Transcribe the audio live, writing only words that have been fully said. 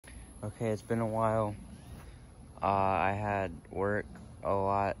Okay, it's been a while. I had work a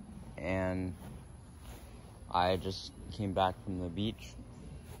lot and I just came back from the beach.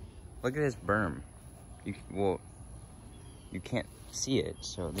 Look at this berm. You can't see it,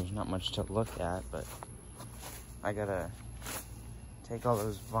 so there's not much to look at, but I gotta take all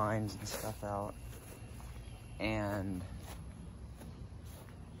those vines and stuff out. And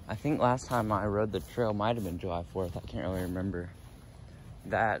I think last time I rode the trail might have been July 4th. I can't really remember.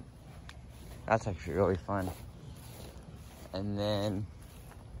 That's actually really fun. And then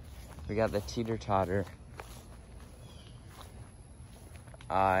we got the Teeter Totter.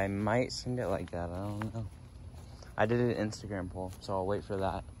 I might send it like that, I don't know. I did an Instagram poll, so I'll wait for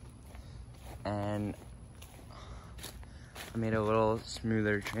that. And I made a little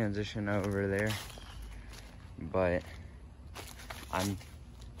smoother transition over there. But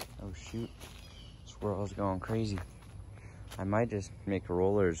oh shoot, squirrel's going crazy. I might just make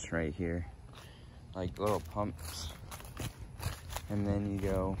rollers right here, like little pumps. And then you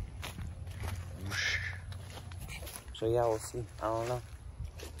go whoosh. So yeah, we'll see, I don't know.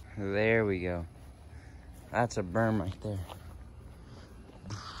 There we go. That's a berm right there.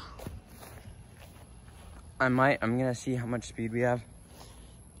 I'm gonna see how much speed we have.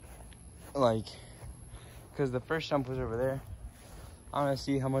 Like, cause the first jump was over there. I'm gonna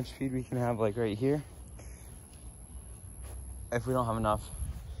see how much speed we can have like right here. If we don't have enough,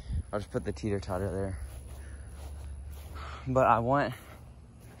 I'll just put the Teeter Totter there. But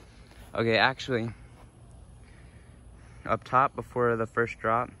okay, actually, up top before the first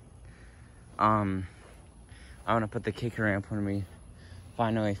drop, I wanna put the kicker ramp when we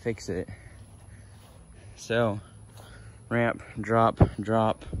finally fix it. So, ramp, drop,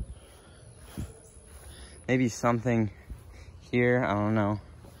 drop. Maybe something here, I don't know.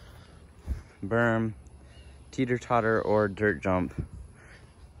 Berm, Teeter Totter, or dirt jump.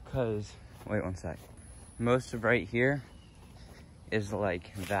 Cause, wait one sec. Most of right here is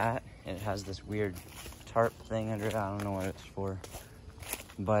like that. It has this weird tarp thing under it. I don't know what it's for.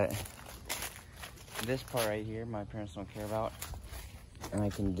 But this part right here, my parents don't care about. And I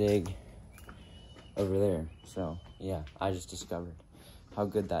can dig over there. So yeah, I just discovered how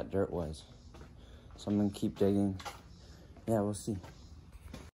good that dirt was. So I'm gonna keep digging. Yeah, we'll see.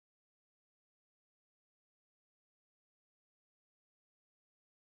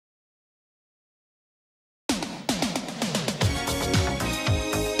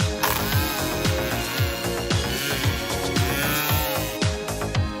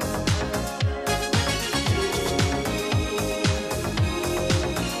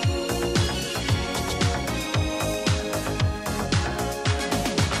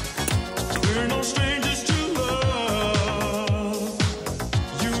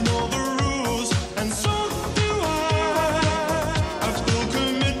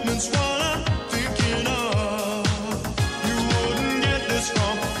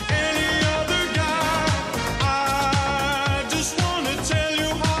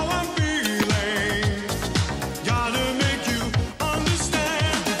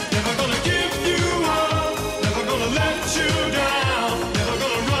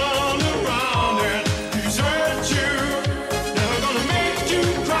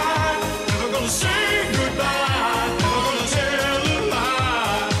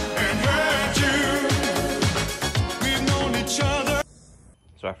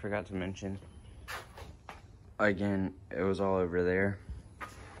 So I forgot to mention, again, it was all over there.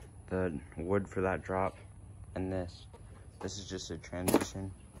 The wood for that drop, and this is just a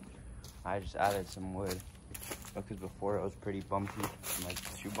transition. I just added some wood because before it was pretty bumpy,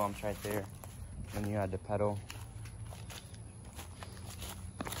 like 2 bumps right there. Then you had to pedal.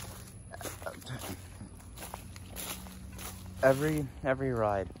 Every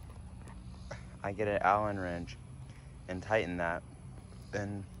ride, I get an Allen wrench and tighten that.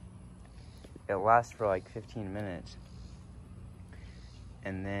 Then it lasts for like 15 minutes.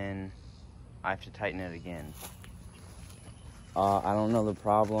 And then I have to tighten it again. I don't know the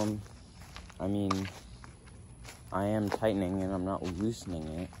problem. I mean, I am tightening and I'm not loosening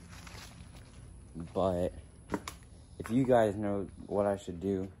it. But if you guys know what I should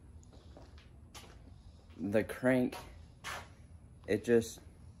do, the crank, it gets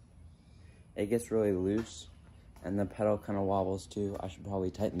really loose. And the pedal kind of wobbles too. I should probably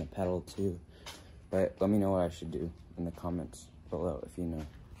tighten the pedal too. But let me know what I should do in the comments below if you know.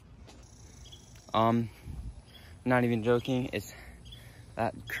 Not even joking, it's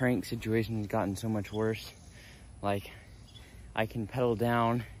that crank situation has gotten so much worse. Like, I can pedal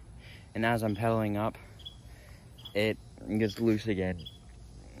down, and as I'm pedaling up, it gets loose again.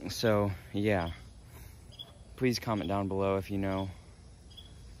 So yeah, please comment down below if you know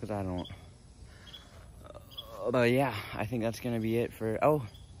because I don't. But yeah, I think that's gonna be it for, oh,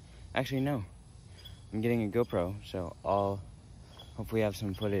 actually no. I'm getting a GoPro, so I'll hopefully have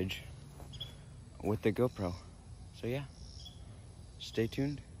some footage with the GoPro. So yeah, stay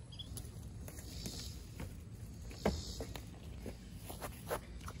tuned.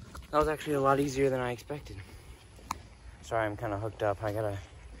 That was actually a lot easier than I expected. Sorry, I'm kind of hooked up. I got a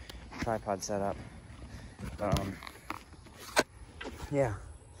tripod set up. Yeah,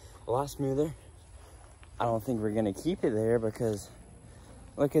 a lot smoother. I don't think we're gonna keep it there because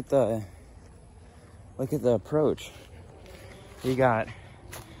look at the approach. You got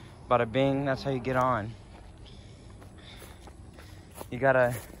bada bing, that's how you get on. You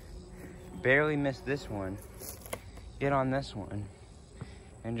gotta barely miss this one, get on this one,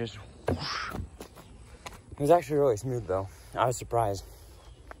 and just whoosh. It was actually really smooth though. I was surprised.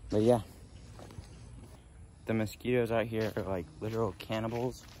 But yeah. The mosquitoes out here are like literal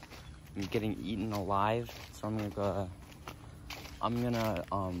cannibals. I'm getting eaten alive. So I'm gonna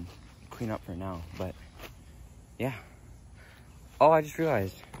clean up for now. But yeah. Oh, I just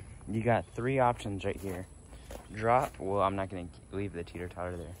realized you got 3 options right here. Drop, well, I'm not gonna leave the Teeter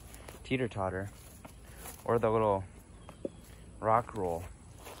Totter there. Teeter Totter, or the little rock roll,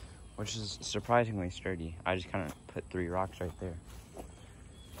 which is surprisingly sturdy. I just kind of put 3 rocks right there.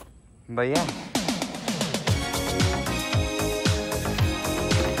 But yeah.